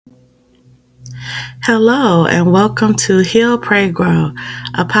Hello, and welcome to Heal, Pray, Grow,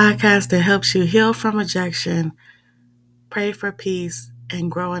 a podcast that helps you heal from rejection, pray for peace,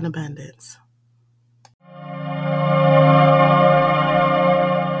 and grow in abundance.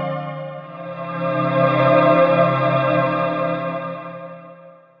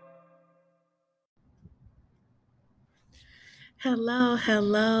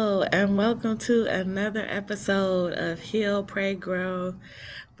 Hello, and welcome to another episode of Heal, Pray, Grow.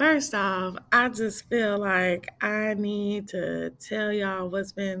 First off, I just feel like I need to tell y'all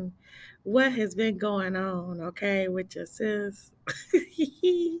what has been going on, okay, with your sis.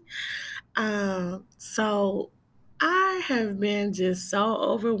 So I have been just so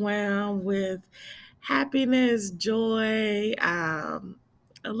overwhelmed with happiness, joy, a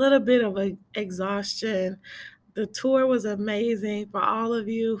little bit of exhaustion. The tour was amazing for all of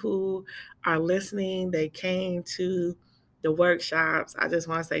you who are listening. They came to the workshops. I just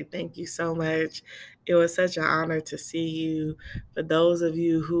want to say thank you so much. It was such an honor to see you. For those of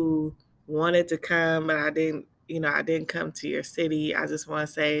you who wanted to come, but I didn't come to your city, I just want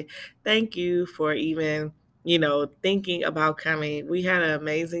to say thank you for even, thinking about coming. We had an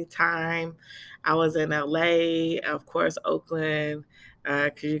amazing time. I was in LA, of course, Oakland,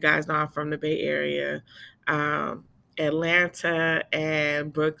 because you guys know I'm from the Bay Area, um, Atlanta,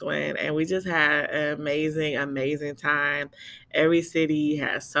 and Brooklyn. And we just had an amazing, amazing time. Every city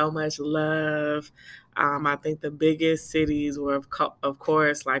has so much love. I think the biggest cities were, of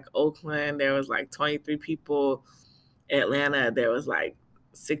course, like Oakland, there was like 23 people. Atlanta, there was like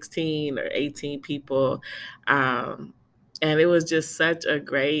 16 or 18 people. Um, and it was just such a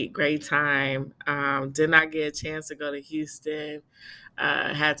great, great time. Did not get a chance to go to Houston.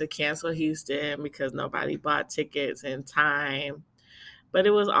 Had to cancel Houston because nobody bought tickets in time. But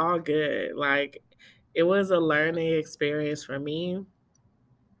it was all good. Like, it was a learning experience for me.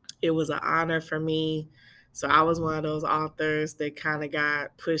 It was an honor for me. So I was one of those authors that kind of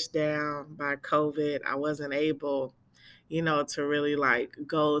got pushed down by COVID. I wasn't able, to really like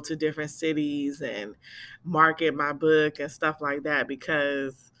go to different cities and market my book and stuff like that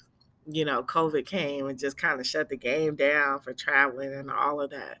because, COVID came and just kind of shut the game down for traveling and all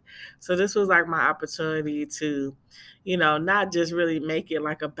of that. So this was like my opportunity to, not just really make it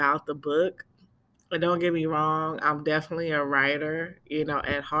like about the book. But don't get me wrong, I'm definitely a writer,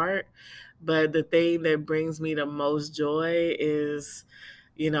 at heart. But the thing that brings me the most joy is,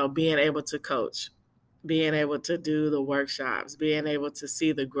 being able to coach, being able to do the workshops, being able to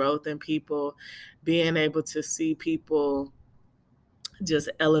see the growth in people, being able to see people just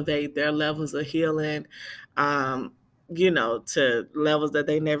elevate their levels of healing, um, to levels that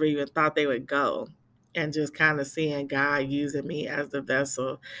they never even thought they would go. And just kind of seeing God using me as the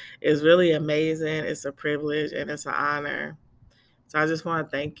vessel is really amazing. It's a privilege and it's an honor. So I just want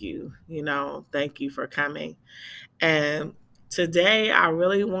to thank you, thank you for coming. And today I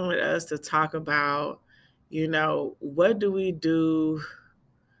really wanted us to talk about, what do we do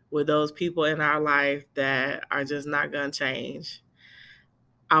with those people in our life that are just not going to change?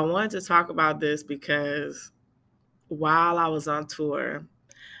 I wanted to talk about this because while I was on tour,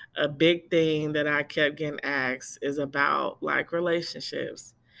 a big thing that I kept getting asked is about like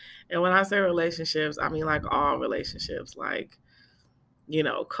relationships. And when I say relationships, I mean like all relationships, like,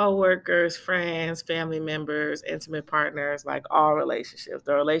 coworkers, friends, family members, intimate partners, like all relationships,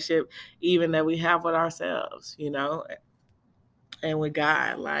 the relationship even that we have with ourselves, and with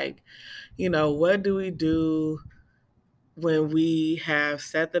God. Like, what do we do when we have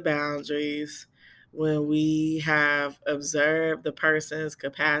set the boundaries, when we have observed the person's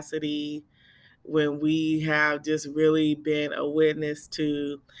capacity, when we have just really been a witness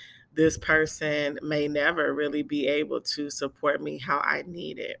to this person may never really be able to support me how I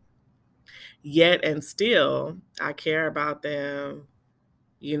need it. Yet and still, I care about them.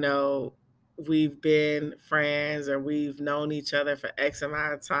 You know, we've been friends or we've known each other for X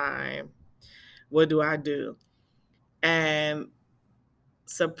amount of time. What do I do? And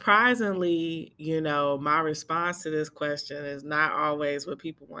surprisingly, my response to this question is not always what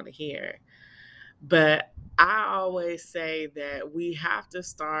people want to hear. But I always say that we have to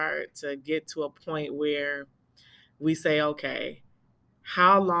start to get to a point where we say, okay,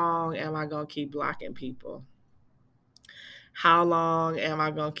 how long am I going to keep blocking people? How long am I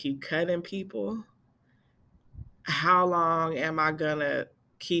going to keep cutting people? How long am I going to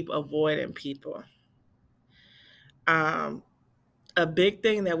keep avoiding people? Um, a big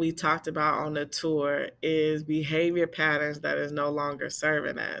thing that we talked about on the tour is behavior patterns that is no longer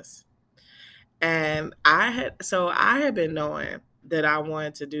serving us. And I had been knowing that I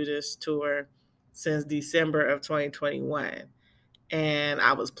wanted to do this tour since December of 2021. and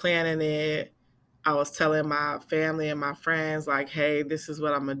I was planning it. I was telling my family and my friends, like, hey, this is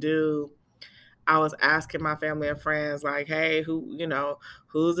what I'm going to do. I was asking my family and friends, like, hey,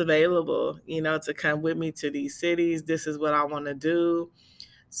 who's available, to come with me to these cities? This is what I want to do.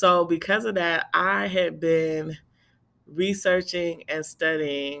 So, because of that, I had been researching and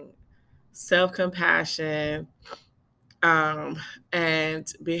studying self compassion, and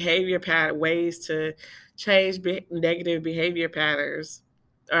ways to change negative behavior patterns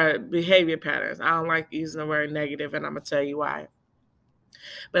or behavior patterns. I don't like using the word negative, and I'm gonna tell you why.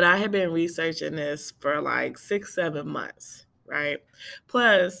 But I have been researching this for like 6, 7 months, right?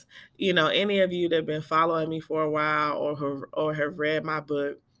 Plus, any of you that have been following me for a while or have read my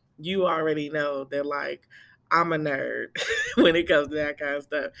book, you already know that like I'm a nerd when it comes to that kind of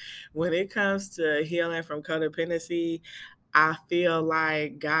stuff. When it comes to healing from codependency, I feel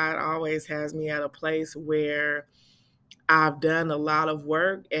like God always has me at a place where I've done a lot of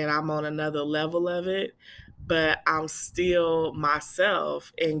work and I'm on another level of it, but I'm still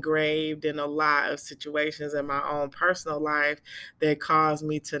myself engraved in a lot of situations in my own personal life that caused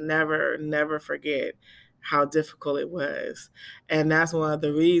me to never, never forget how difficult it was. And that's one of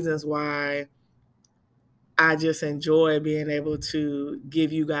the reasons why I just enjoy being able to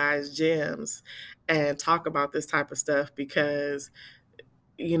give you guys gems and talk about this type of stuff because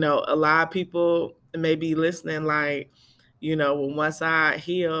a lot of people may be listening like, once I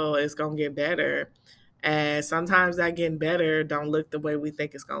heal, it's going to get better. And sometimes that getting better don't look the way we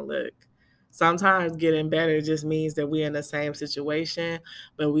think it's going to look. Sometimes getting better just means that we're in the same situation,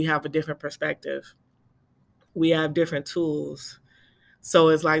 but we have a different perspective. We have different tools. So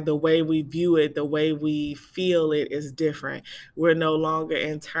it's like the way we view it, the way we feel it is different. We're no longer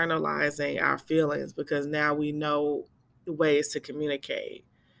internalizing our feelings because now we know ways to communicate.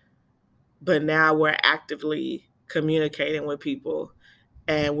 But now we're actively communicating with people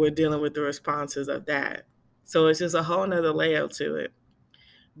and we're dealing with the responses of that. So it's just a whole nother layer to it.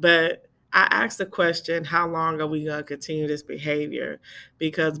 But I asked the question, how long are we going to continue this behavior?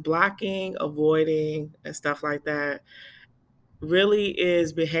 Because blocking, avoiding, and stuff like that really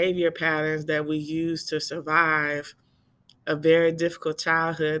is behavior patterns that we use to survive a very difficult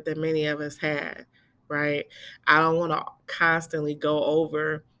childhood that many of us had, right? I don't want to constantly go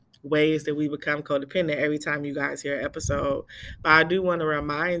over ways that we become codependent every time you guys hear an episode, but I do want to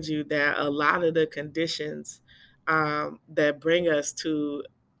remind you that a lot of the conditions that bring us to,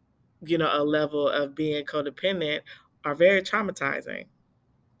 a level of being codependent are very traumatizing.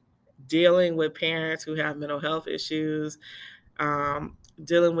 Dealing with parents who have mental health issues,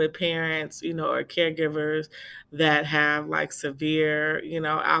 dealing with parents, or caregivers that have like severe,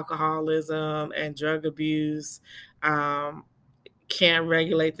 alcoholism and drug abuse, can't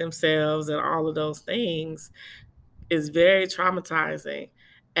regulate themselves, and all of those things is very traumatizing.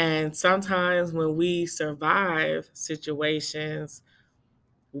 And sometimes when we survive situations,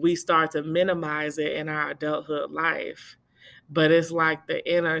 we start to minimize it in our adulthood life. But it's like the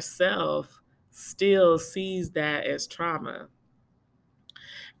inner self still sees that as trauma.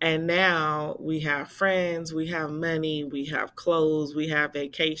 And now we have friends, we have money, we have clothes, we have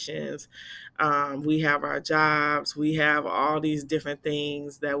vacations, we have our jobs, we have all these different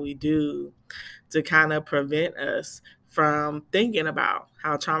things that we do to kind of prevent us from thinking about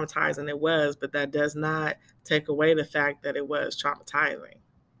how traumatizing it was, but that does not take away the fact that it was traumatizing.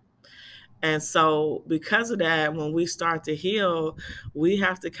 And so, because of that, when we start to heal, we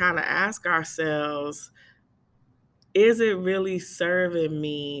have to kind of ask ourselves, is it really serving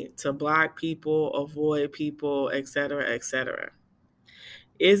me to block people, avoid people, et cetera, et cetera?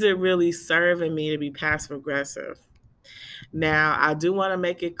 Is it really serving me to be passive aggressive? Now, I do want to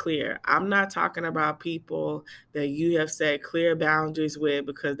make it clear. I'm not talking about people that you have set clear boundaries with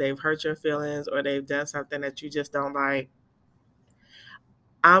because they've hurt your feelings or they've done something that you just don't like.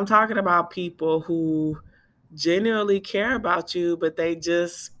 I'm talking about people who genuinely care about you, but they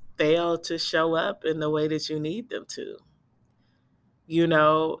just fail to show up in the way that you need them to.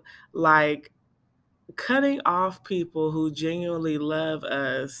 Like cutting off people who genuinely love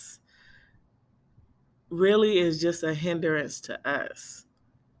us really is just a hindrance to us.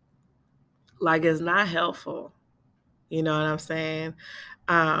 Like it's not helpful. You know what I'm saying?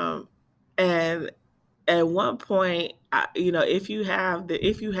 And at one point, if you have this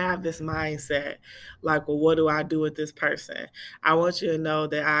mindset, like, well, what do I do with this person? I want you to know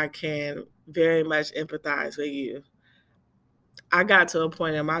that I can very much empathize with you. I got to a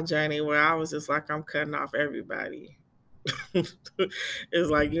point in my journey where I was just like, I'm cutting off everybody. It's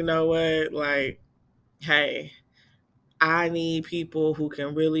like, you know what? Like, hey, I need people who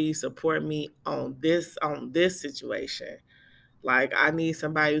can really support me on this situation. Like, I need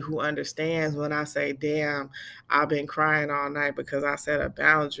somebody who understands when I say, damn, I've been crying all night because I set a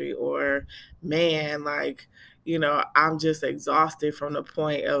boundary, or man, like, I'm just exhausted from the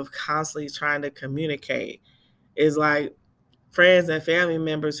point of constantly trying to communicate. Is like friends and family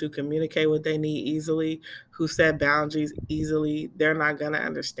members who communicate what they need easily, who set boundaries easily, they're not going to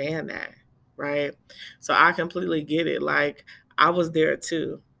understand that. Right. So I completely get it. Like, I was there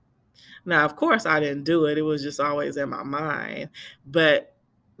too. Now, of course, I didn't do it. It was just always in my mind. But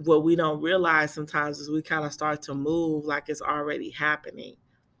what we don't realize sometimes is we kind of start to move like it's already happening.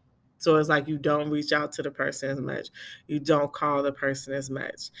 So it's like you don't reach out to the person as much. You don't call the person as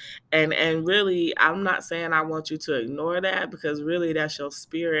much. And really, I'm not saying I want you to ignore that, because really that's your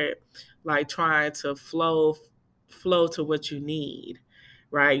spirit like trying to flow to what you need.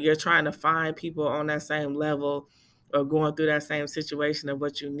 Right? You're trying to find people on that same level or going through that same situation of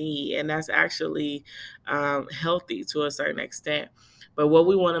what you need. And that's actually healthy to a certain extent. But what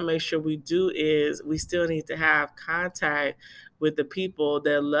we want to make sure we do is we still need to have contact with the people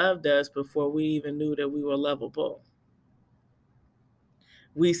that loved us before we even knew that we were lovable.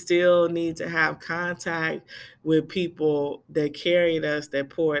 We still need to have contact with people that carried us, that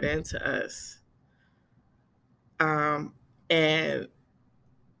poured into us. And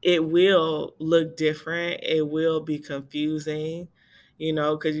it will look different. It will be confusing,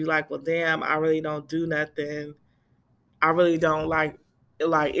 because you're like, well, damn, I really don't do nothing. I really don't like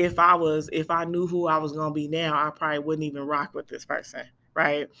if I knew who I was gonna be now, I probably wouldn't even rock with this person,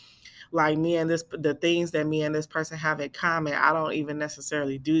 right? Like the things that me and this person have in common, I don't even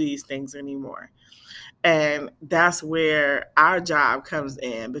necessarily do these things anymore. And that's where our job comes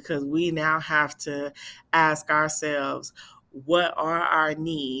in, because we now have to ask ourselves, what are our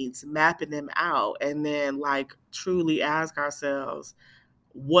needs, mapping them out, and then like truly ask ourselves,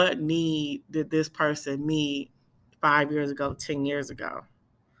 what need did this person meet 5 years ago, 10 years ago?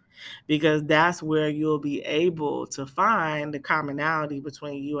 Because that's where you'll be able to find the commonality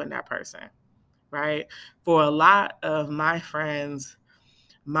between you and that person, right? For a lot of my friends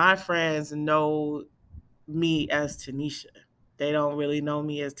know me as Tanisha. They don't really know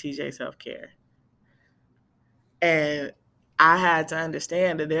me as TJ Self Care. And I had to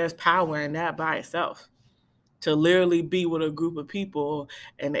understand that there's power in that by itself. To literally be with a group of people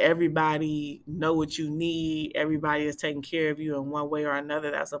and everybody know what you need, everybody is taking care of you in one way or another,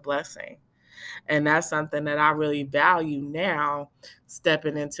 that's a blessing. And that's something that I really value now,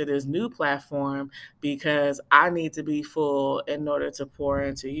 stepping into this new platform, because I need to be full in order to pour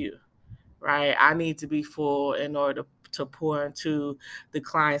into you, right? I need to be full in order to pour into the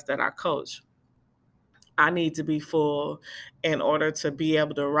clients that I coach. I need to be full in order to be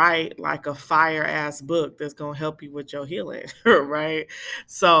able to write like a fire ass book that's going to help you with your healing, right?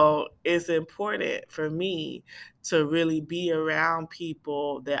 So it's important for me to really be around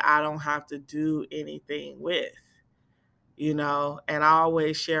people that I don't have to do anything with, and I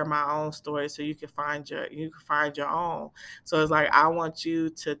always share my own story so you can find your own. So it's like I want you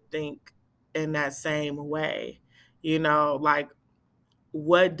to think in that same way, like,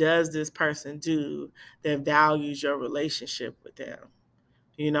 what does this person do that values your relationship with them?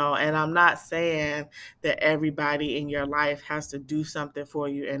 And I'm not saying that everybody in your life has to do something for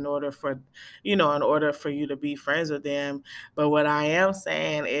you in order for you to be friends with them. But what I am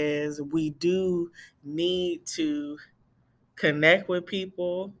saying is we do need to connect with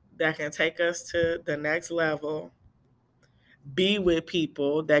people that can take us to the next level, be with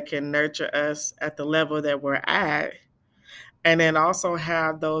people that can nurture us at the level that we're at, and then also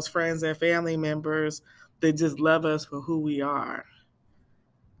have those friends and family members that just love us for who we are.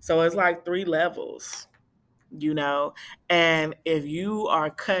 So it's like 3 levels. And if you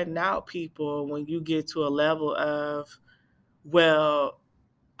are cutting out people when you get to a level of, well,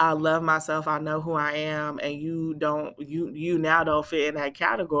 I love myself, I know who I am, and you now don't fit in that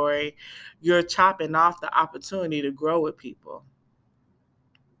category, you're chopping off the opportunity to grow with people.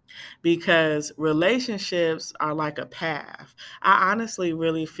 Because relationships are like a path. I honestly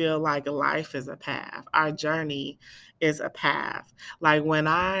really feel like life is a path. Our journey is a path. Like, when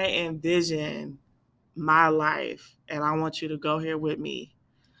I envision my life, and I want you to go here with me,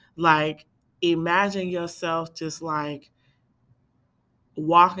 like, imagine yourself just like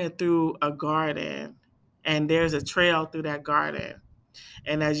walking through a garden, and there's a trail through that garden.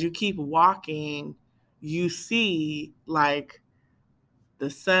 And as you keep walking, you see like the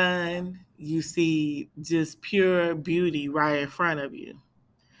sun, you see just pure beauty right in front of you.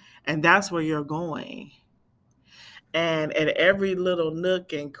 And that's where you're going. And at every little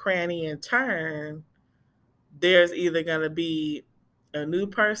nook and cranny and turn, there's either going to be a new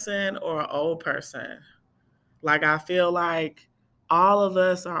person or an old person. Like, I feel like All of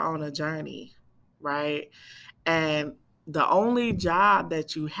us are on a journey, right? And the only job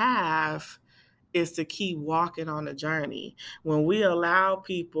that you have is to keep walking on the journey. When we allow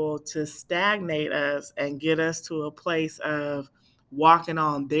people to stagnate us and get us to a place of walking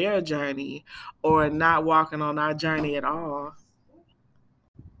on their journey or not walking on our journey at all,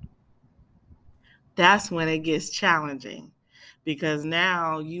 that's when it gets challenging, because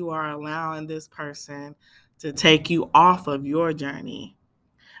now you are allowing this person to take you off of your journey.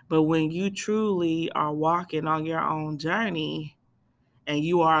 But when you truly are walking on your own journey and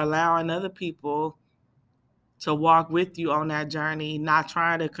you are allowing other people to walk with you on that journey, not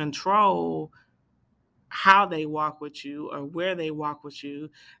trying to control how they walk with you or where they walk with you,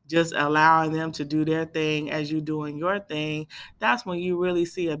 just allowing them to do their thing as you doing your thing, that's when you really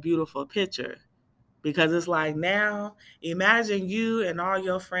see a beautiful picture. Because it's like, now imagine you and all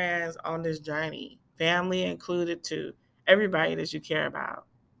your friends on this journey, family included too, everybody that you care about.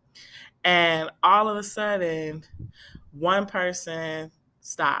 And all of a sudden, one person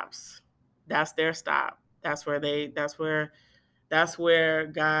stops. That's their stop. That's where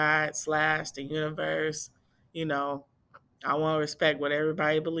God slash the universe, you know, I want to respect what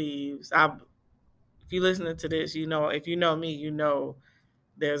everybody believes. If you listening to this, if you know me,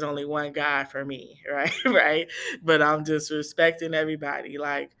 there's only one God for me, right? Right. But I'm just respecting everybody.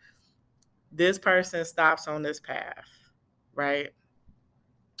 Like, this person stops on this path, right?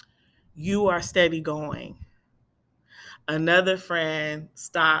 You are steady going. Another friend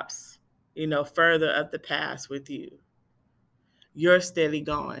stops, further up the path with you. You're steady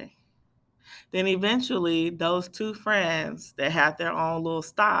going. Then eventually, those two friends that had their own little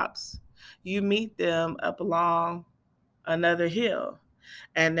stops, you meet them up along another hill.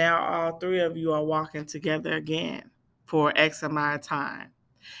 And now all three of you are walking together again for X amount of time.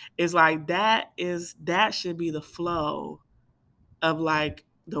 It's like that should be the flow of, like,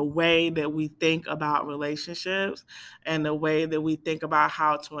 the way that we think about relationships and the way that we think about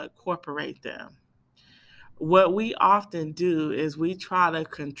how to incorporate them. What we often do is we try to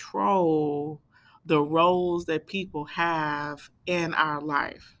control the roles that people have in our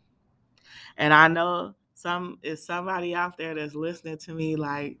life. And I know is somebody out there that's listening to me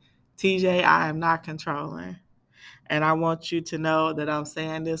like, TJ, I am not controlling. And I want you to know that I'm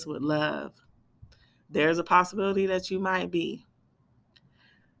saying this with love. There's a possibility that you might be.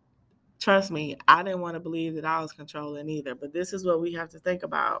 Trust me, I didn't want to believe that I was controlling either. But this is what we have to think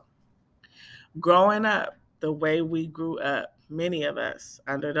about. Growing up, the way we grew up, many of us,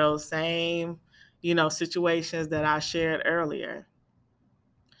 under those same, situations that I shared earlier,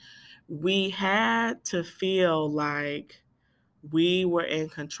 we had to feel like we were in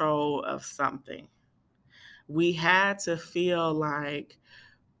control of something. We had to feel like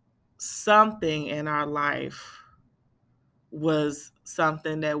something in our life was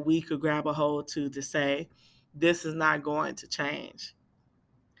something that we could grab a hold to say, this is not going to change.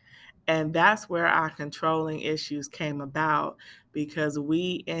 And that's where our controlling issues came about, because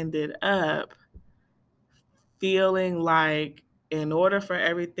we ended up feeling like, in order for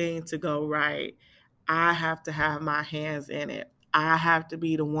everything to go right, I have to have my hands in it. I have to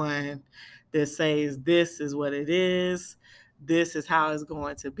be the one that says, this is what it is. This is how it's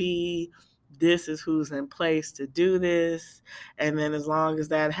going to be. This is who's in place to do this. And then as long as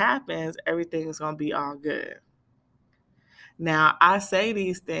that happens, everything is going to be all good. Now, I say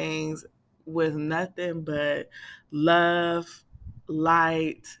these things with nothing but love,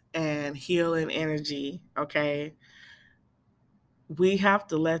 light, and healing energy, okay? We have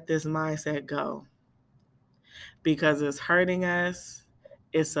to let this mindset go, because it's hurting us,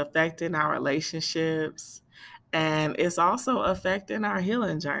 it's affecting our relationships, and it's also affecting our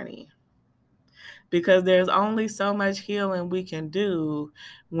healing journey. Because there's only so much healing we can do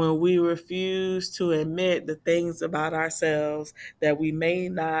when we refuse to admit the things about ourselves that we may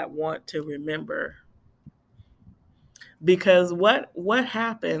not want to remember. Because what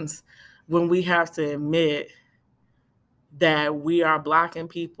happens when we have to admit that we are blocking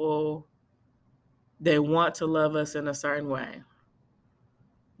people that want to love us in a certain way?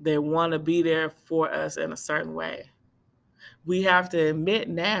 They want to be there for us in a certain way. We have to admit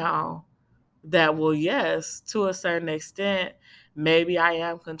now that, well, yes, to a certain extent, maybe I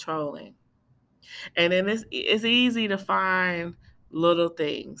am controlling. And then it's easy to find little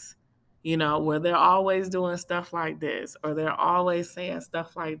things, where they're always doing stuff like this, or they're always saying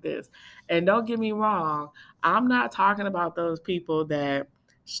stuff like this. And don't get me wrong, I'm not talking about those people that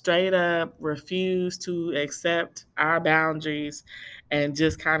straight up refuse to accept our boundaries and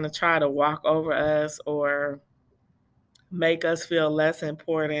just kind of try to walk over us or make us feel less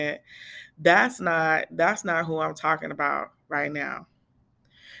important. That's not who I'm talking about right now.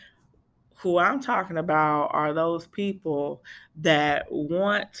 Who I'm talking about are those people that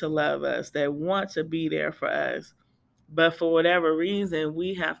want to love us, that want to be there for us. But for whatever reason,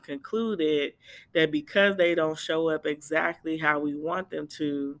 we have concluded that because they don't show up exactly how we want them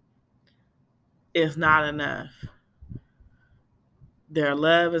to, it's not enough. Their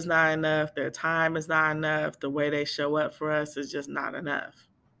love is not enough. Their time is not enough. The way they show up for us is just not enough.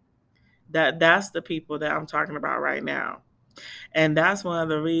 That's the people that I'm talking about right now. And that's one of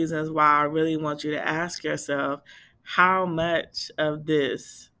the reasons why I really want you to ask yourself, how much of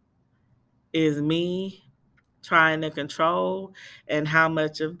this is me trying to control, and how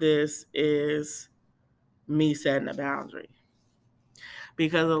much of this is me setting a boundary?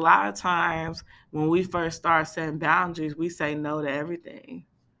 Because a lot of times when we first start setting boundaries, we say no to everything.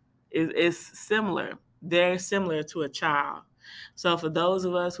 It's similar, very similar to a child. So for those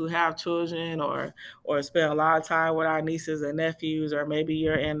of us who have children, or spend a lot of time with our nieces and nephews, or maybe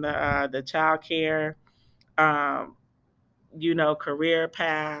you're in the child care, um, career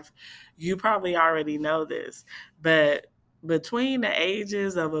path, you probably already know this. But between the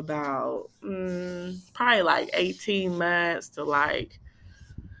ages of about probably like 18 months to like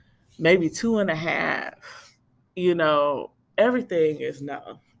maybe 2.5, everything is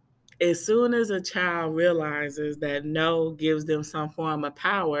no. As soon as a child realizes that no gives them some form of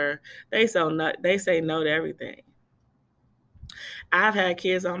power, they say no to everything. I've had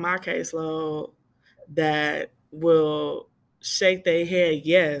kids on my caseload that will shake their head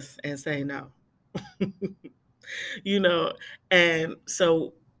yes and say no. you know, and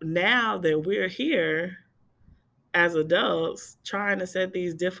so now that we're here as adults trying to set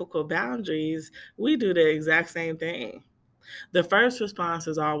these difficult boundaries, we do the exact same thing. The first response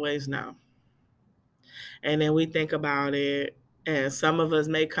is always no. And then we think about it, and some of us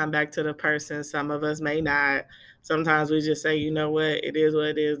may come back to the person, some of us may not. Sometimes we just say, you know what, it is what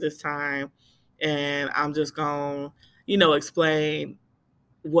it is this time, and I'm just going to explain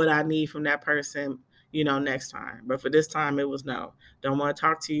what I need from that person next time. But for this time, it was no. Don't want to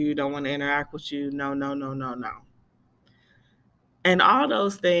talk to you, don't want to interact with you. No, no, no, no, no. And all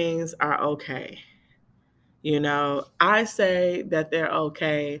those things are okay. I say that they're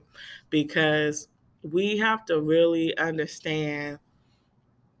okay because we have to really understand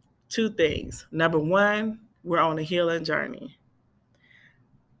two things. Number one, we're on a healing journey.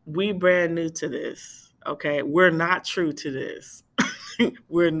 We brand new to this. Okay. We're not true to this.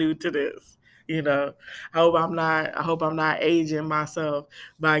 We're new to this. I hope I'm not aging myself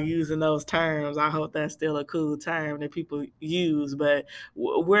by using those terms. I hope that's still a cool term that people use, but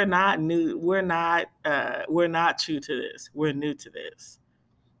we're not new. We're not true to this. We're new to this.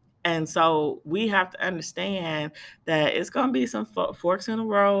 And so we have to understand that it's going to be some forks in the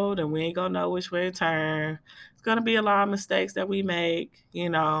road, and we ain't going to know which way to turn. It's going to be a lot of mistakes that we make.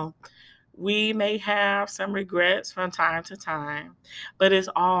 We may have some regrets from time to time, but it's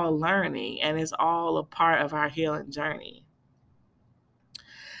all learning, and it's all a part of our healing journey.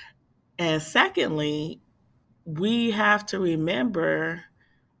 And secondly, we have to remember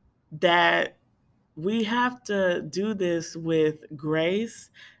that we have to do this with grace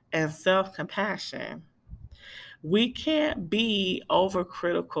and self-compassion. We can't be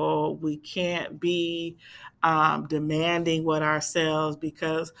overcritical. We can't be demanding with ourselves,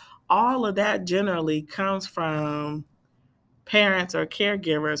 because all of that generally comes from parents or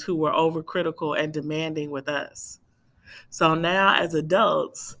caregivers who were overcritical and demanding with us. So now as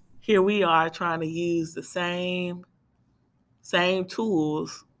adults, here we are trying to use the same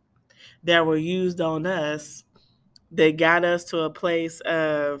tools that were used on us, that got us to a place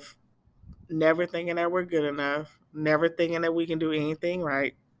of never thinking that we're good enough, never thinking that we can do anything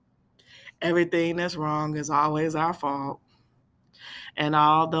right. Everything that's wrong is always our fault. And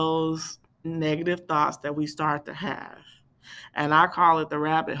all those negative thoughts that we start to have. And I call it the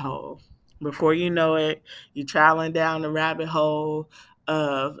rabbit hole. Before you know it, you're traveling down the rabbit hole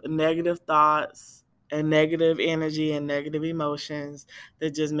of negative thoughts and negative energy and negative emotions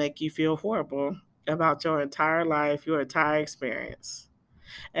that just make you feel horrible about your entire life, your entire experience.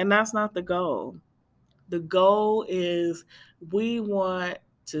 And that's not the goal. The goal is we want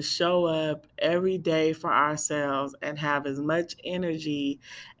to show up every day for ourselves and have as much energy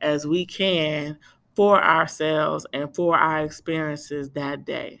as we can for ourselves and for our experiences that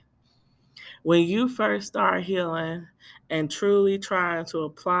day. When you first start healing and truly trying to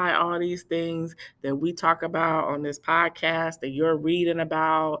apply all these things that we talk about on this podcast, that you're reading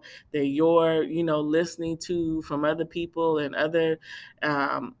about, that you're, listening to from other people and other,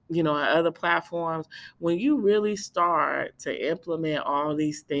 other platforms, when you really start to implement all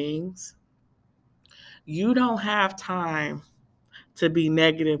these things, you don't have time to be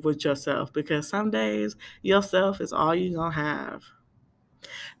negative with yourself, because some days yourself is all you're going to have.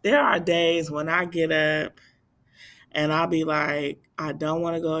 There are days when I get up and I'll be like, I don't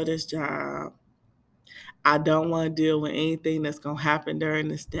want to go to this job. I don't want to deal with anything that's going to happen during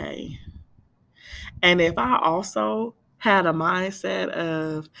this day. And if I also had a mindset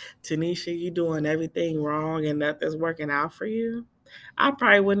of, Tanisha, you doing everything wrong and nothing's working out for you, I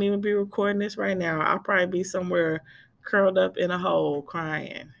probably wouldn't even be recording this right now. I'll probably be somewhere curled up in a hole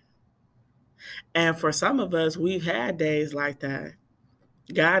crying. And for some of us, we've had days like that.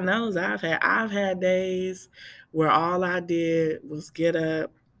 God knows I've had days where all I did was get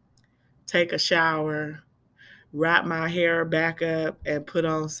up, take a shower, wrap my hair back up, and put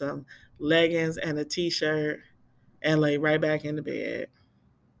on some leggings and a t-shirt and lay right back in the bed.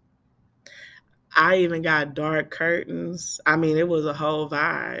 I even got dark curtains. I mean, it was a whole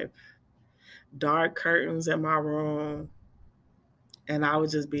vibe. Dark curtains in my room, and I would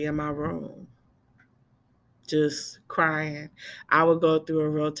just be in my room, just crying. I would go through a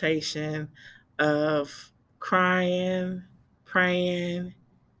rotation of crying, praying,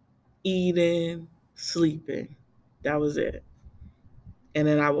 eating, sleeping. That was it. And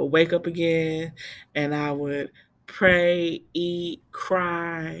then I would wake up again and I would pray, eat,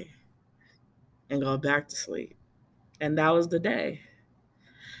 cry, and go back to sleep. And that was the day.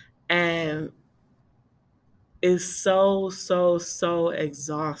 And it's so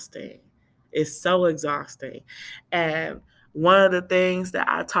exhausting. It's so exhausting. And one of the things that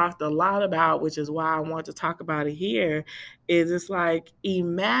I talked a lot about, which is why I want to talk about it here, is it's like,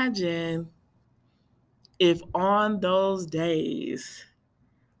 imagine if on those days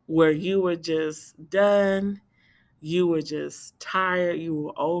where you were just done, you were just tired, you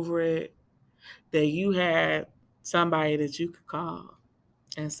were over it, that you had somebody that you could call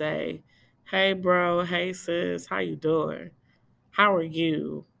and say, hey bro, hey sis, how you doing? How are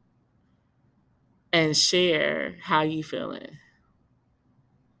you? And share how you feeling.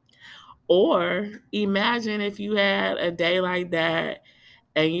 Or imagine if you had a day like that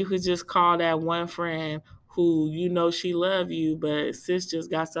and you could just call that one friend who you know she love you, but sis just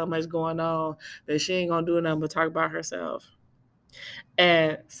got so much going on that she ain't gonna do nothing but talk about herself.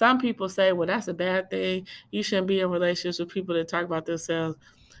 And some people say, well, that's a bad thing. You shouldn't be in relationships with people that talk about themselves.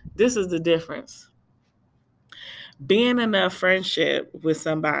 This is the difference. Being in a friendship with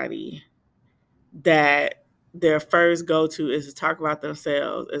somebody that their first go-to is to talk about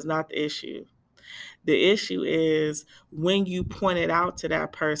themselves is not the issue. The issue is when you point it out to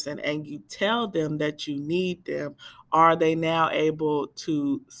that person and you tell them that you need them, are they now able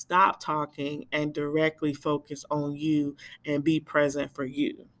to stop talking and directly focus on you and be present for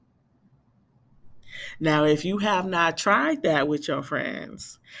you? Now, if you have not tried that with your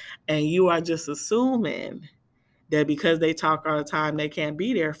friends and you are just assuming that because they talk all the time, they can't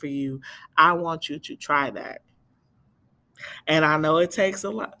be there for you, I want you to try that. And I know it takes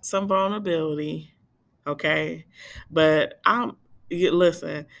some vulnerability, okay? But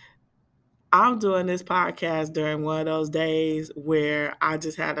listen, I'm doing this podcast during one of those days where I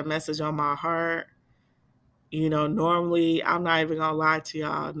just had a message on my heart. You know, normally, I'm not even gonna lie to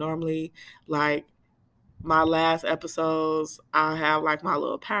y'all. Normally, like my last episodes, I'll have like my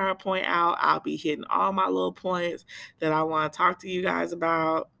little PowerPoint out. I'll be hitting all my little points that I want to talk to you guys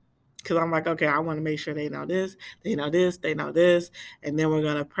about. Because I'm like, okay, I want to make sure they know this, they know this, they know this. And then we're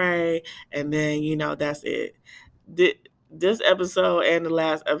going to pray. And then, that's it. This episode and the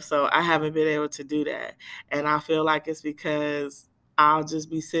last episode, I haven't been able to do that. And I feel like it's because I'll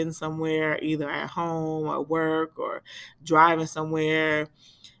just be sitting somewhere, either at home or work or driving somewhere.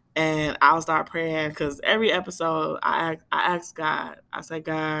 And I'll start praying because every episode I ask God, I say,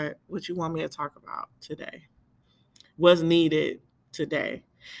 God, what you want me to talk about today? What's needed today?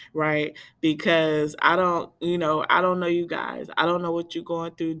 Right? Because I don't know you guys. I don't know what you're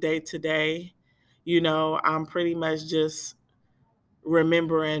going through day to day. I'm pretty much just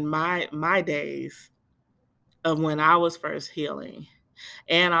remembering my days of when I was first healing.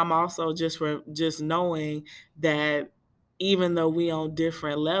 And I'm also just knowing that even though we on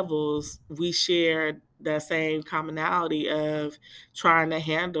different levels, we share that same commonality of trying to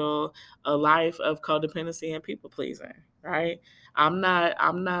handle a life of codependency and people pleasing, right? I'm not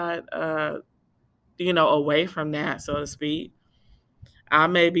away from that, so to speak. I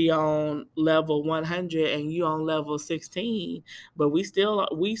may be on level 100 and you on level 16, but we still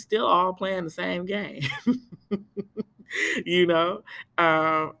all playing the same game.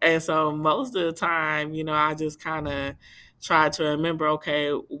 And so most of the time, I just kind of try to remember, okay,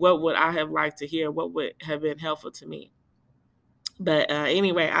 what would I have liked to hear? What would have been helpful to me? But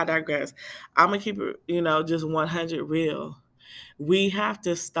anyway, I digress. I'm going to keep it, just 100 real. We have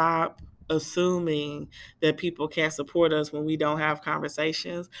to stop assuming that people can't support us when we don't have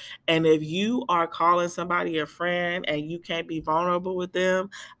conversations. And if you are calling somebody a friend and you can't be vulnerable with them,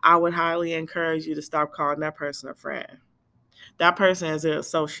 I would highly encourage you to stop calling that person a friend. That person is an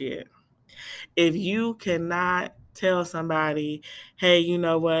associate. If you cannot tell somebody, hey, you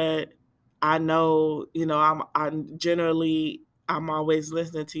know what, I know, I'm always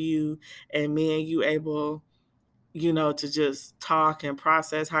listening to you, and me and you able, to just talk and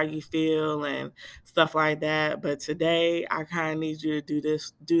process how you feel and stuff like that. But today I kind of need you to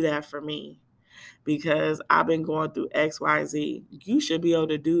do that for me because I've been going through XYZ. You should be able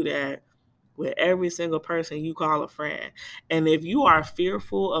to do that with every single person you call a friend. And if you are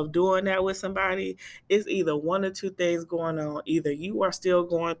fearful of doing that with somebody, it's either one or two things going on. Either you are still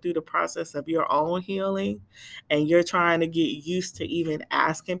going through the process of your own healing and you're trying to get used to even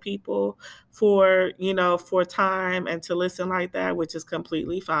asking people for time and to listen like that, which is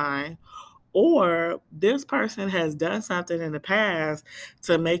completely fine. Or this person has done something in the past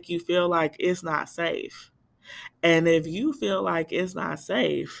to make you feel like it's not safe. And if you feel like it's not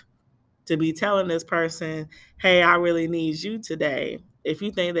safe, to be telling this person, hey, I really need you today. If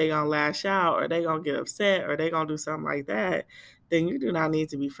you think they're going to lash out or they're going to get upset or they're going to do something like that, then you do not need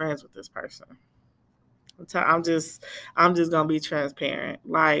to be friends with this person. I'm just going to be transparent.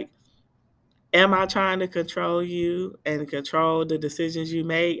 Like, am I trying to control you and control the decisions you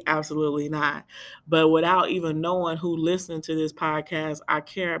make? Absolutely not. But without even knowing who listened to this podcast, I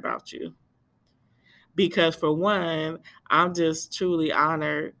care about you. Because for one, I'm just truly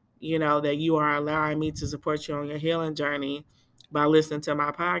honored, that you are allowing me to support you on your healing journey by listening to my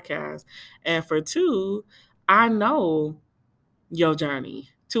podcast. And for two, I know your journey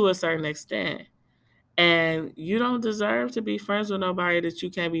to a certain extent. And you don't deserve to be friends with nobody that you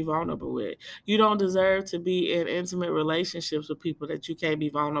can't be vulnerable with. You don't deserve to be in intimate relationships with people that you can't be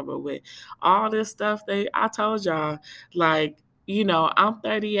vulnerable with. All this stuff I told y'all, like, I'm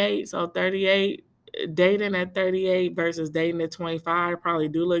 38, so 38 dating at 38 versus dating at 25 probably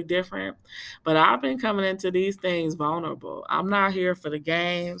do look different. But I've been coming into these things vulnerable. I'm not here for the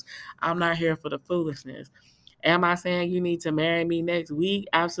games. I'm not here for the foolishness. Am I saying you need to marry me next week?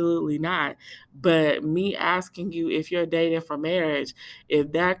 Absolutely not. But me asking you if you're dating for marriage,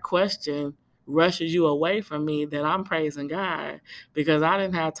 if that question rushes you away from me, then I'm praising God because I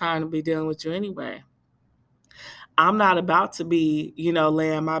didn't have time to be dealing with you anyway. I'm not about to be,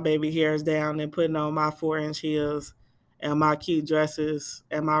 laying my baby hairs down and putting on my 4-inch heels and my cute dresses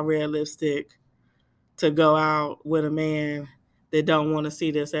and my red lipstick to go out with a man that don't want to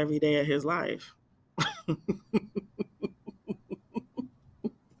see this every day of his life.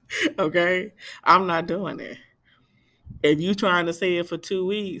 Okay? I'm not doing it. If you trying to say it for 2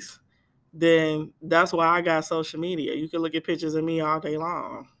 weeks, then that's why I got social media. You can look at pictures of me all day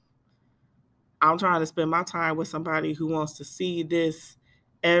long. I'm trying to spend my time with somebody who wants to see this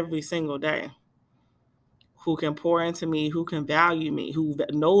every single day, who can pour into me, who can value me, who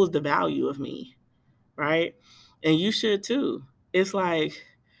knows the value of me, right? And you should too. It's like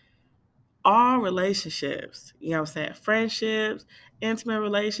all relationships, you know what I'm saying? Friendships, intimate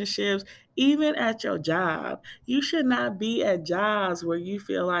relationships, even at your job. You should not be at jobs where you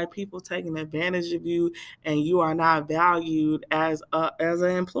feel like people taking advantage of you and you are not valued as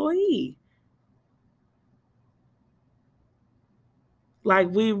an employee.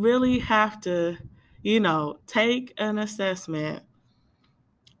 Like, we really have to, take an assessment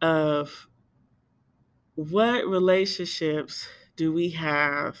of what relationships do we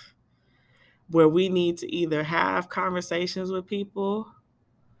have where we need to either have conversations with people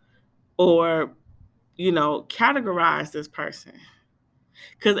or, categorize this person.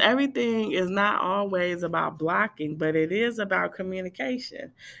 Because everything is not always about blocking, but it is about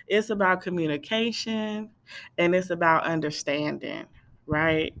communication. It's about communication and it's about understanding,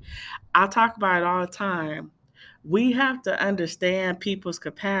 right? I talk about it all the time. We have to understand people's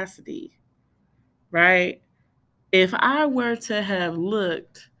capacity, right? If I were to have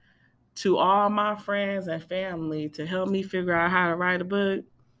looked to all my friends and family to help me figure out how to write a book,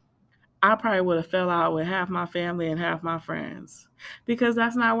 I probably would have fell out with half my family and half my friends because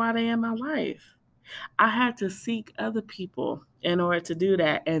that's not why they in my life. I had to seek other people in order to do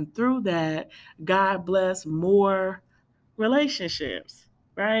that. And through that, God bless more relationships,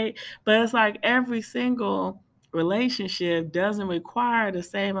 right? But it's like every single relationship doesn't require the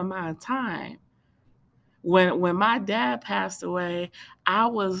same amount of time. When my dad passed away, I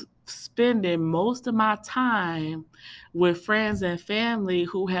was spending most of my time with friends and family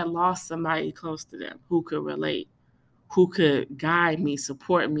who had lost somebody close to them who could relate, who could guide me,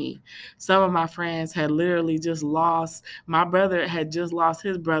 support me. Some of my friends had literally just lost, my brother had just lost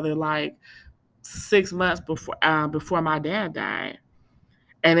his brother like 6 months before my dad died.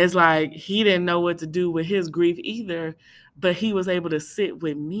 And it's like he didn't know what to do with his grief either, but he was able to sit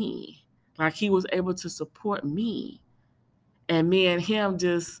with me. Like he was able to support me. And me and him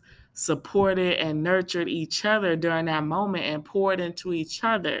just supported and nurtured each other during that moment and poured into each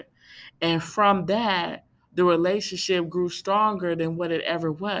other. And from that, the relationship grew stronger than what it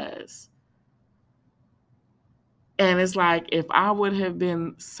ever was. And it's like if I would have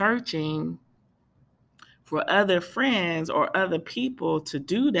been searching for other friends or other people to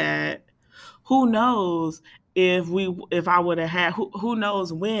do that, who knows if I would have had who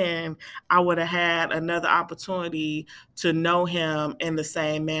knows when I would have had another opportunity to know him in the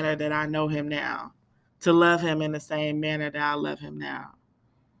same manner that I know him now, to love him in the same manner that I love him now.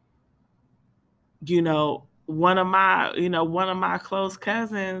 One of my close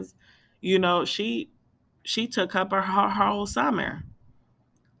cousins, she took up her whole summer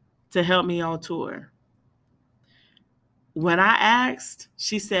to help me on tour. When I asked,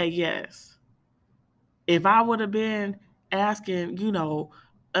 she said yes. If I would have been asking,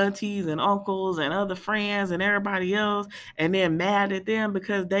 aunties and uncles and other friends and everybody else, and then mad at them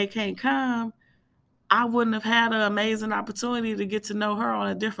because they can't come, I wouldn't have had an amazing opportunity to get to know her on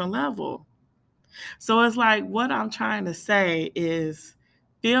a different level. So it's like what I'm trying to say is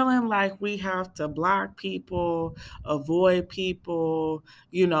feeling like we have to block people, avoid people,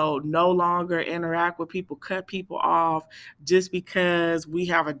 no longer interact with people, cut people off just because we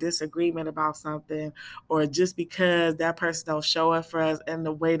have a disagreement about something or just because that person don't show up for us in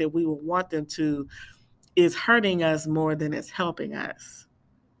the way that we would want them to is hurting us more than it's helping us.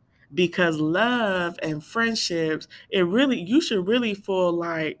 Because love and friendships, you should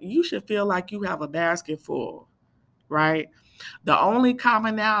feel like you have a basket full, right? The only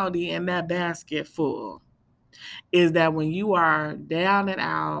commonality in that basket full is that when you are down and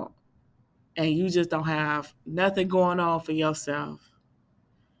out and you just don't have nothing going on for yourself,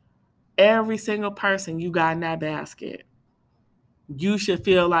 every single person you got in that basket, you should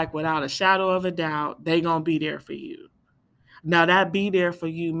feel like without a shadow of a doubt, they gonna be there for you. Now that be there for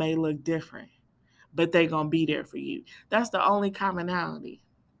you may look different, but they gonna be there for you. That's the only commonality.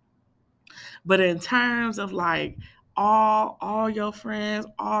 But in terms of like all your friends,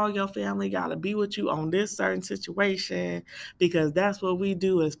 all your family gotta be with you on this certain situation because that's what we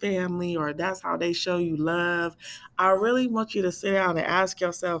do as family, or that's how they show you love. I really want you to sit down and ask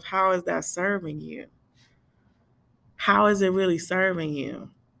yourself, how is that serving you? How is it really serving you?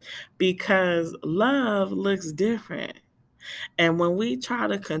 Because love looks different. And when we try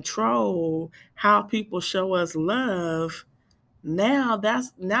to control how people show us love, now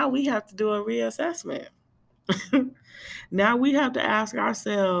we have to do a reassessment. Now we have to ask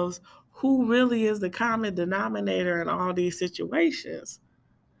ourselves, who really is the common denominator in all these situations?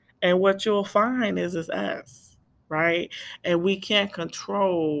 And what you'll find is it's us, right? And we can't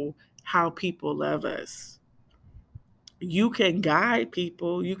control how people love us. You can guide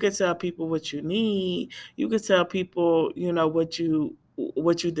people, you can tell people what you need, you can tell people, what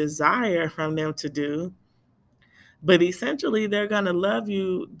you desire from them to do. But essentially they're going to love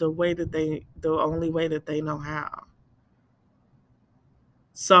you the only way that they know how.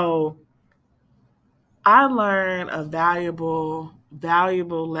 So I learned a valuable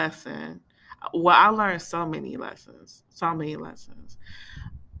lesson. Well, I learned so many lessons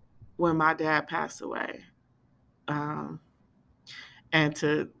when my dad passed away. And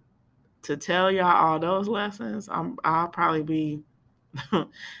to tell y'all all those lessons, I'll probably be,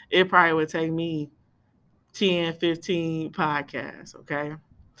 it probably would take me 10, 15 podcasts, okay?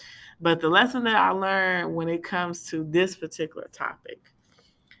 But the lesson that I learned when it comes to this particular topic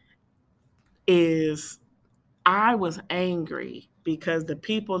is I was angry because the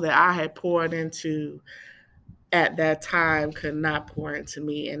people that I had poured into at that time could not pour into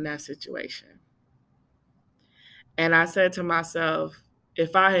me in that situation. And I said to myself,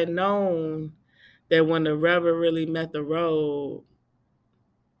 if I had known that when the rubber really met the road,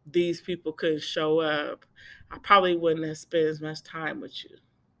 these people could show up, I probably wouldn't have spent as much time with you.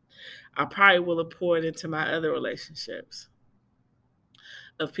 I probably would have poured into my other relationships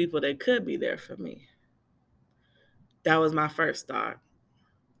of people that could be there for me. That was my first thought.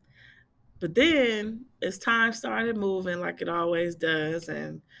 But then as time started moving like it always does,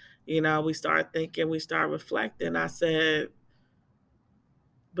 and we start thinking, we start reflecting, I said,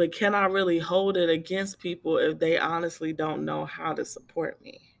 but can I really hold it against people if they honestly don't know how to support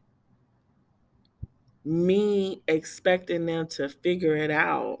me? Me expecting them to figure it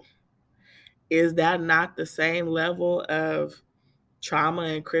out Is that not the same level of trauma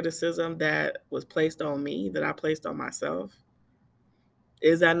and criticism that was placed on me that I placed on myself?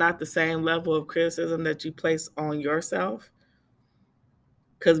 Is that not the same level of criticism that you place on yourself?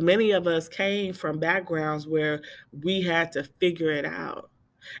 Because many of us came from backgrounds where we had to figure it out.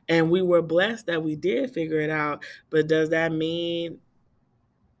 And we were blessed that we did figure it out. But does that mean,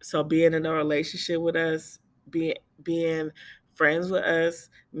 so being in a relationship with us, being friends with us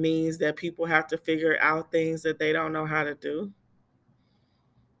means that people have to figure out things that they don't know how to do?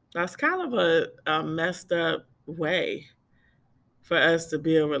 That's kind of a messed up way for us to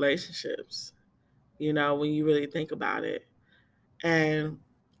build relationships, when you really think about it. And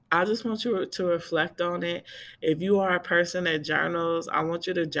I just want you to reflect on it. If you are a person that journals, I want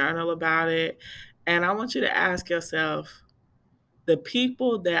you to journal about it. And I want you to ask yourself, the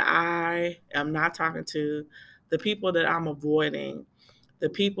people that I am not talking to, the people that I'm avoiding, the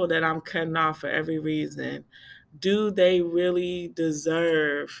people that I'm cutting off for every reason, do they really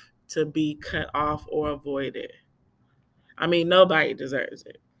deserve to be cut off or avoided? I mean, nobody deserves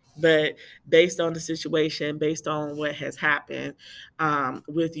it. But based on the situation, based on what has happened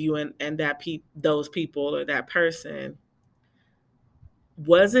with you and those people or that person,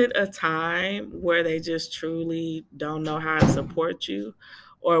 was it a time where they just truly don't know how to support you,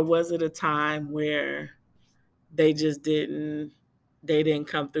 or was it a time where they just didn't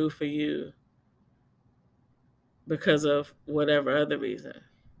come through for you because of whatever other reason?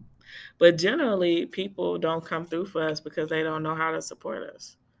 But generally, people don't come through for us because they don't know how to support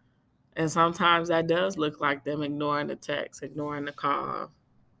us. And sometimes that does look like them ignoring the text, ignoring the call.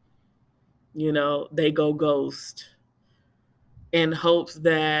 They go ghost in hopes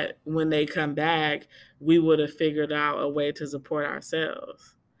that when they come back, we would have figured out a way to support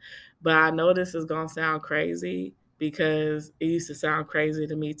ourselves. But I know this is going to sound crazy because it used to sound crazy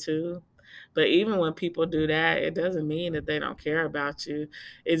to me too. But even when people do that, it doesn't mean that they don't care about you.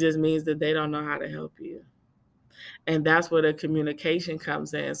 It just means that they don't know how to help you. And that's where the communication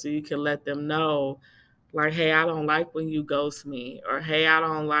comes in. So you can let them know, like, hey, I don't like when you ghost me, or hey, I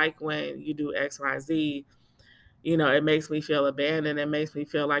don't like when you do XYZ. It makes me feel abandoned. It makes me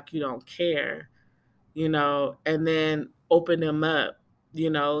feel like you don't care, and then open them up,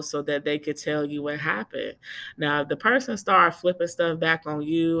 so that they could tell you what happened. Now, if the person started flipping stuff back on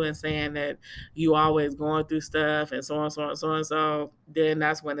you and saying that you always going through stuff and so on, so on, so on, so, then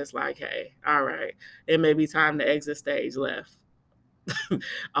that's when it's like, hey, all right, it may be time to exit stage left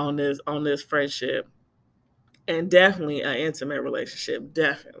on this friendship. And definitely an intimate relationship,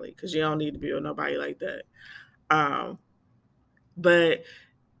 definitely, because you don't need to be with nobody like that. But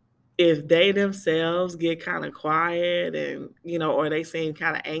if they themselves get kind of quiet and, or they seem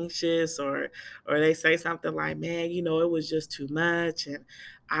kind of anxious, or they say something like, man, it was just too much and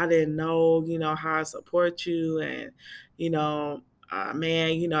I didn't know, how to support you. And,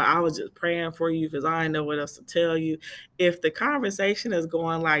 man, I was just praying for you because I didn't know what else to tell you. If the conversation is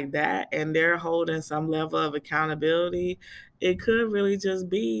going like that and they're holding some level of accountability, it could really just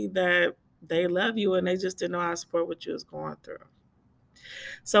be that they love you and they just didn't know how to support what you was going through.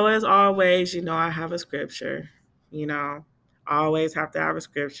 So as always, I have a scripture, I always have to have a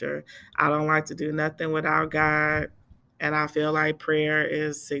scripture. I don't like to do nothing without God. And I feel like prayer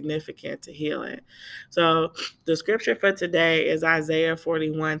is significant to healing. So the scripture for today is Isaiah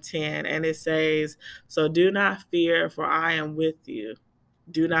 41:10. And it says, so do not fear, for I am with you.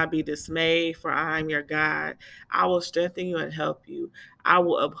 Do not be dismayed, for I am your God. I will strengthen you and help you. I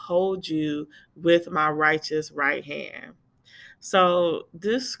will uphold you with my righteous right hand. So,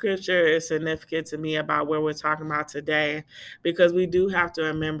 this scripture is significant to me about where we're talking about today, because we do have to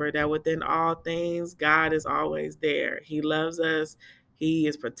remember that within all things, God is always there. He loves us, He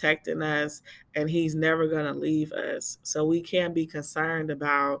is protecting us, and He's never going to leave us. So, we can't be concerned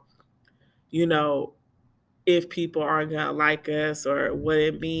about, if people are going to like us or what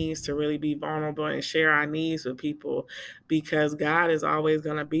it means to really be vulnerable and share our needs with people, because God is always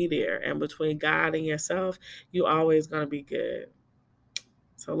going to be there. And between God and yourself, you're always going to be good.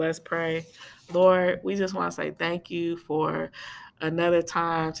 So let's pray. Lord, we just want to say thank you for another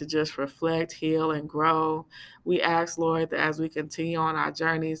time to just reflect, heal, and grow. We ask, Lord, that as we continue on our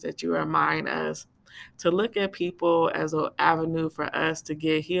journeys, that you remind us to look at people as an avenue for us to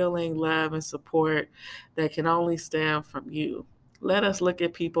get healing, love, and support that can only stem from you. Let us look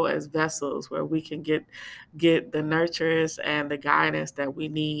at people as vessels where we can get the nurtures and the guidance that we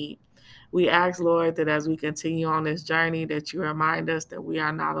need. We ask, Lord, that as we continue on this journey, that you remind us that we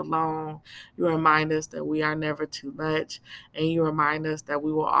are not alone. You remind us that we are never too much. And you remind us that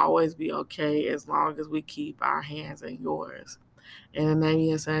we will always be okay as long as we keep our hands in yours. In the name of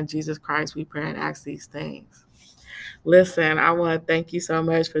your son, Jesus Christ, we pray and ask these things. Listen, I want to thank you so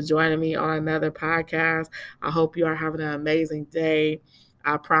much for joining me on another podcast. I hope you are having an amazing day.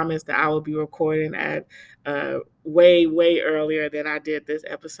 I promise that I will be recording at way, way earlier than I did this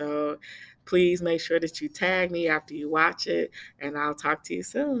episode. Please make sure that you tag me after you watch it, and I'll talk to you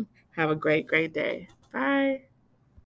soon. Have a great, great day. Bye.